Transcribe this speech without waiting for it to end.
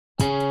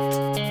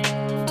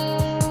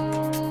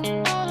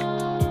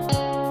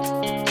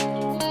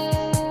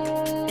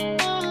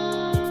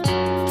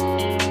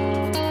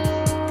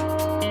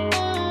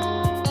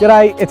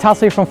G'day, it's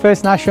Huss from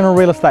First National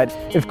Real Estate.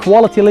 If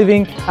quality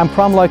living and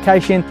prime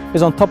location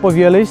is on top of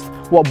your list,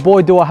 what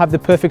boy do I have the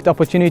perfect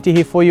opportunity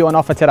here for you on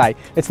offer today.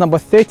 It's number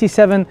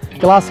 37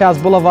 Glasshouse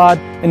Boulevard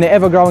in the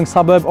ever-growing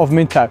suburb of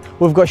Minto.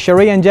 We've got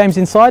Cherie and James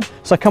inside,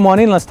 so come on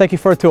in, let's take you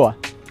for a tour.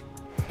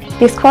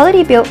 This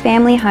quality built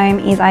family home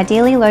is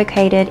ideally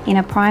located in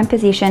a prime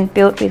position,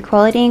 built with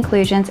quality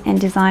inclusions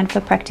and designed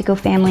for practical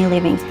family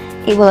living.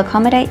 It will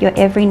accommodate your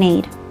every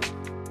need.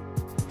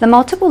 The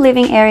multiple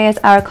living areas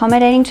are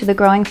accommodating to the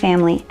growing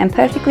family and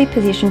perfectly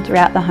positioned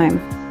throughout the home.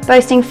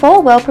 Boasting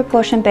 4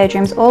 well-proportioned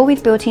bedrooms, all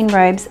with built-in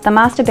robes, the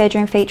master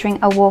bedroom featuring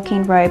a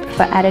walk-in robe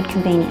for added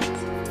convenience.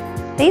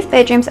 These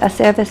bedrooms are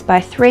serviced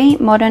by 3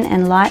 modern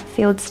and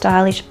light-filled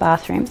stylish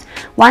bathrooms,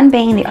 one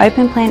being the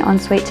open-plan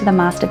ensuite to the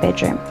master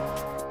bedroom.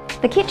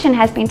 The kitchen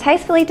has been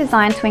tastefully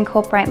designed to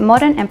incorporate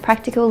modern and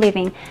practical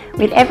living.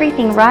 With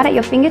everything right at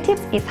your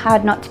fingertips, it's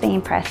hard not to be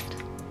impressed.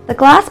 The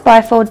glass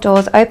bifold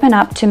doors open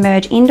up to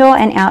merge indoor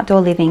and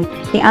outdoor living.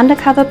 The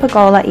undercover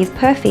pergola is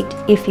perfect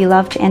if you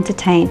love to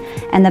entertain,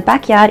 and the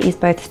backyard is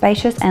both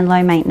spacious and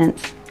low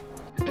maintenance.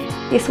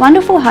 This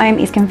wonderful home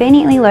is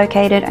conveniently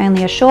located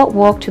only a short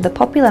walk to the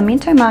popular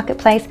Minto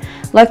marketplace,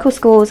 local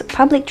schools,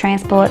 public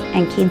transport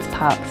and kids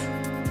parks.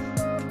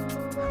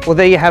 Well,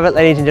 there you have it,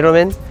 ladies and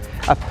gentlemen.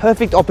 A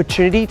perfect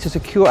opportunity to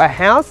secure a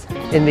house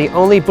in the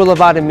only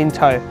boulevard in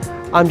Minto.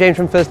 I'm James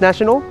from First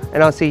National,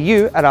 and I'll see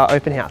you at our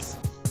open house.